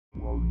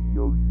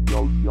What's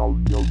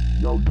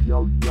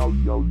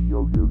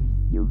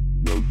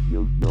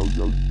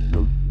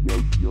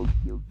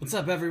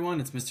up everyone,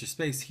 it's Mr.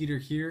 Space Heater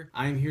here.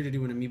 I'm here to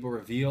do an Amiibo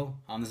reveal.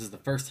 This is the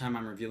first time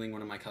I'm revealing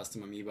one of my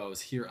custom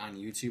Amiibos here on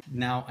YouTube.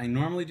 Now, I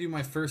normally do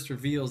my first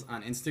reveals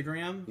on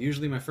Instagram.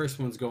 Usually my first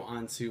ones go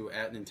on to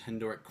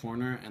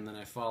 @Nintendo@Corner, and then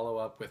I follow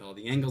up with all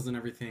the angles and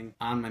everything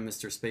on my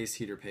Mr. Space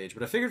Heater page.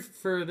 But I figured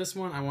for this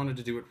one, I wanted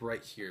to do it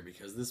right here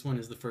because this one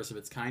is the first of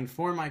its kind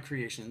for my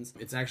creations.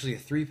 It's actually a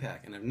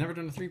 3-pack, and I've never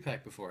done a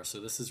 3-pack before,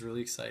 so this is really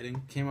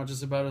exciting. Came out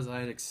just about as I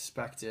had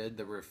expected.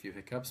 There were a few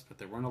hiccups, but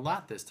there weren't a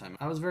lot this time.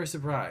 I was very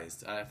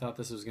surprised. I thought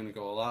this was going to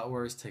go a lot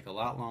worse, take a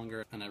lot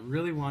longer, and I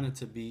really wanted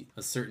to beat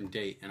a certain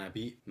date, and I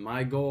beat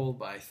my goal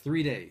by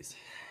 3 days.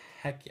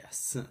 Heck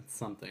yes, that's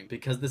something.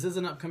 Because this is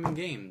an upcoming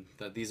game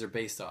that these are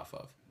based off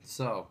of.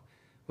 So,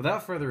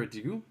 without further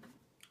ado,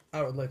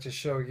 I would like to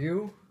show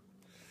you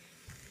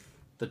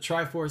the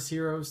Triforce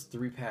Heroes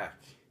 3-pack.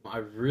 I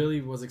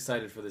really was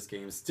excited for this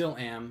game, still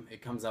am.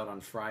 It comes out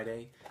on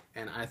Friday,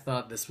 and I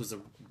thought this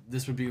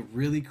would be a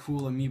really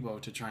cool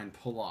amiibo to try and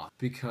pull off.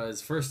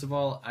 Because first of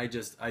all, I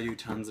do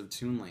tons of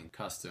Toon Link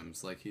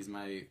customs. Like, he's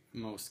my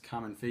most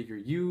common figure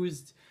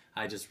used.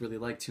 I just really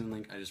like Toon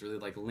Link. I just really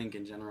like Link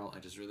in general. I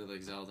just really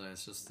like Zelda.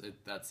 It's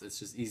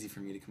just easy for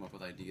me to come up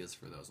with ideas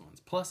for those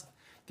ones. Plus,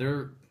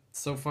 they're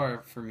so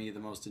far for me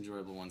the most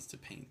enjoyable ones to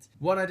paint.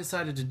 What I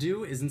decided to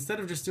do is, instead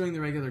of just doing the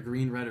regular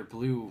green, red, or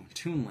blue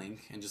Toon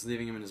Link and just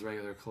leaving him in his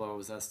regular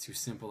clothes, that's too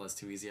simple, that's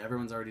too easy.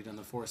 Everyone's already done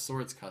the 4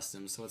 Swords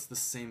custom, so it's the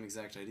same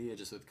exact idea,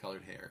 just with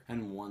colored hair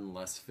and one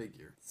less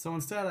figure. So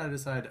instead I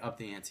decided to up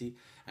the ante,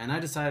 and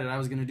I decided I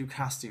was going to do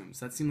costumes.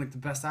 That seemed like the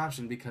best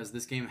option because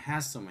this game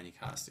has so many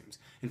costumes.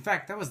 In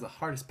fact, that was the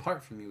hardest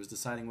part for me, was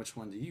deciding which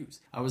one to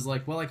use. I was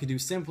like, well, I could do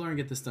simpler and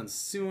get this done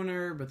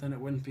sooner, but then it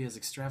wouldn't be as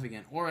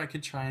extravagant, or I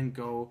could try and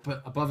go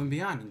above and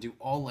beyond and do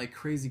all like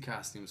crazy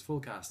costumes,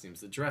 full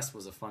costumes. The dress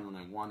was a fun one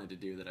I wanted to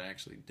do that I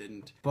actually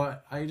didn't,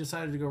 but I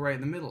decided to go right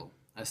in the middle.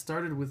 I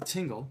started with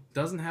Tingle.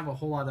 Doesn't have a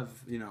whole lot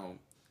of,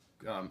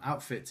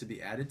 outfit to be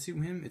added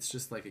to him. It's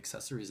just like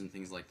accessories and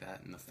things like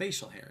that, and the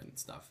facial hair and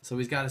stuff. So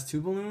he's got his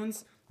 2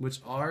 balloons, which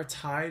are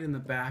tied in the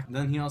back.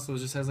 Then he also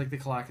just has like the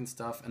clock and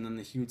stuff, and then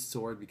the huge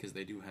sword, because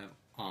they do have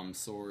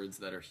swords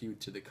that are hued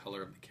to the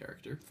color of the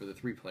character for the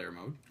 3-player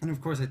mode. And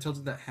of course I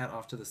tilted that hat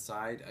off to the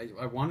side.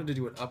 I wanted to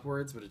do it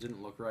upwards, but it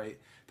didn't look right.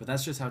 But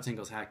that's just how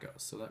Tingle's hat goes,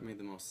 so that made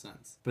the most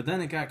sense. But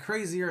then it got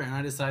crazier, and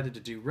I decided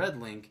to do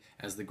Red Link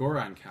as the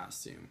Goron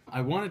costume.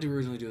 I wanted to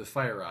originally do the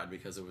Fire Rod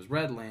because it was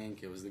Red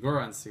Link, it was the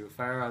Goron suit.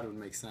 Fire Rod would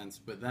make sense,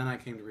 but then I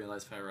came to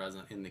realize Fire Rod's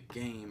not in the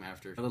game.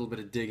 After a little bit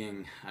of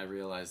digging, I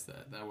realized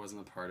that that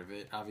wasn't a part of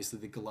it. Obviously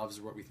the gloves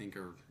are what we think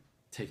are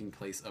taking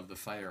place of the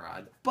Fire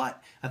Rod,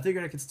 but I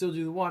figured I could still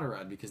do the Water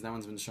Rod because that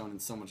one's been shown in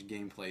so much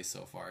gameplay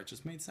so far. It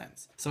just made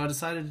sense. So I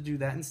decided to do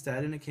that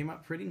instead, and it came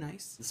out pretty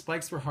nice. The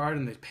spikes were hard,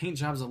 and the paint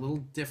job's a little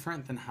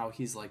different than how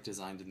he's like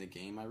designed in the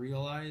game, I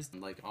realized.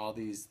 And like all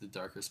the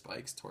darker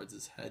spikes towards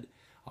his head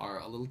are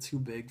a little too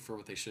big for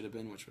what they should have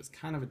been, which was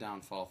kind of a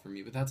downfall for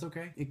me, but that's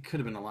okay. It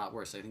could have been a lot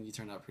worse. I think he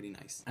turned out pretty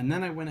nice. And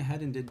then I went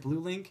ahead and did Blue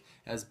Link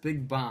as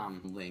Big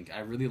Bomb Link. I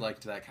really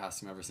liked that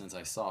costume ever since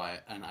I saw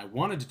it, and I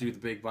wanted to do the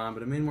big bomb,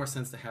 but it made more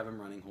sense to have him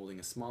running holding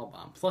a small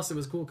bomb. Plus it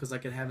was cool because I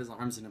could have his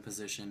arms in a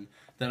position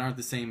that aren't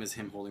the same as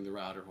him holding the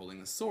rod or holding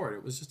the sword.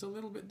 It was just a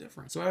little bit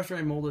different. So after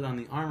I molded on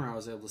the armor, I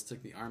was able to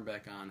stick the arm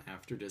back on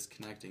after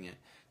disconnecting it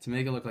to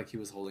make it look like he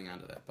was holding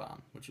onto that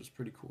bomb, which was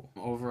pretty cool.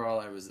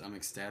 Overall, I'm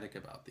ecstatic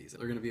about these.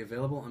 They're going to be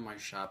available in my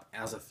shop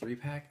as a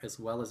 3-pack as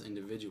well as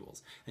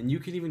individuals. And you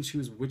can even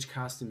choose which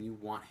costume you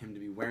want him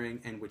to be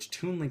wearing and which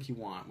Toon Link you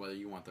want, whether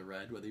you want the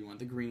red, whether you want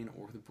the green,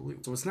 or the blue.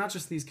 So it's not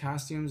just these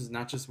costumes,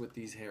 not just with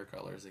these hair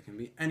colors. It can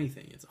be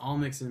anything. It's all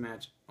mix and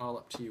match, all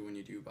up to you when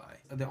you do buy.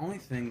 The only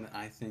thing that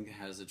I think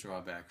has a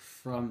drawback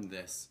from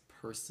this,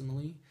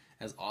 personally,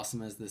 as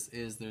awesome as this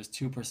is, there's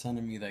 2%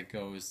 of me that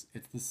goes,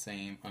 it's the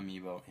same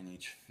amiibo in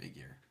each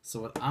figure.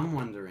 So what I'm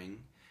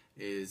wondering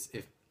is,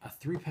 if a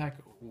 3-pack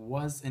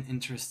was an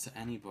interest to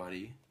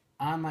anybody,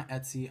 on my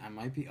Etsy I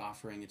might be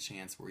offering a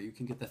chance where you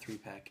can get the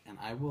 3-pack and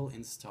I will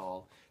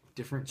install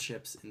different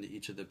chips into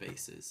each of the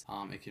bases.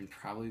 It can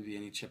probably be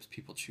any chips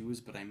people choose,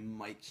 but I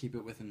might keep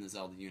it within the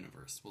Zelda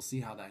universe. We'll see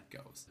how that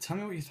goes. Tell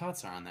me what your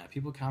thoughts are on that.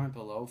 People comment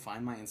below,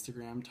 find my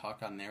Instagram,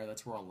 talk on there.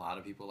 That's where a lot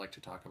of people like to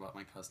talk about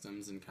my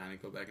customs and kind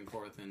of go back and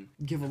forth and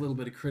give a little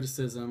bit of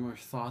criticism or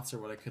thoughts or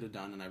what I could have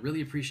done, and I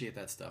really appreciate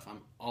that stuff.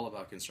 I'm all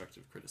about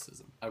constructive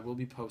criticism. I will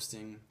be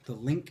posting the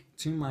link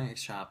to my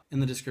shop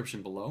in the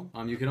description below.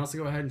 You can also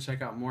go ahead and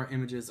check out more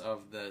images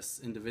of this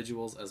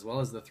individuals as well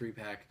as the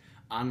 3-pack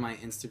on my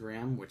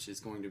Instagram, which is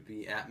going to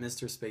be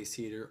 @Mr. Space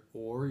Heater,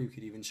 or you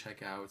could even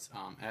check out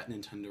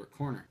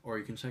 @Nintendo@Corner, or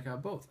you can check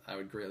out both. I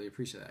would greatly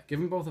appreciate that. Give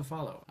them both a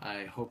follow.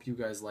 I hope you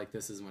guys like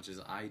this as much as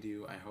I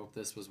do. I hope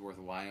this was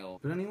worthwhile.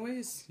 But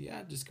anyways,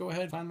 yeah, just go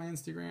ahead, find my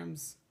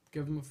Instagrams,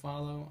 give them a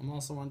follow. I'm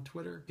also on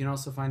Twitter. You can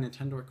also find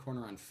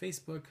Nintendo@Corner on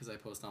Facebook because I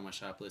post all my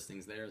shop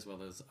listings there as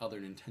well as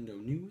other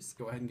Nintendo news.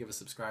 Go ahead and give a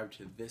subscribe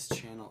to this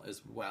channel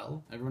as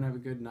well. Everyone have a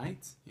good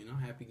night.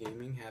 Happy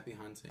gaming, happy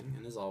hunting,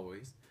 and as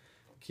always,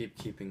 keep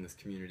keeping this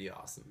community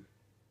awesome.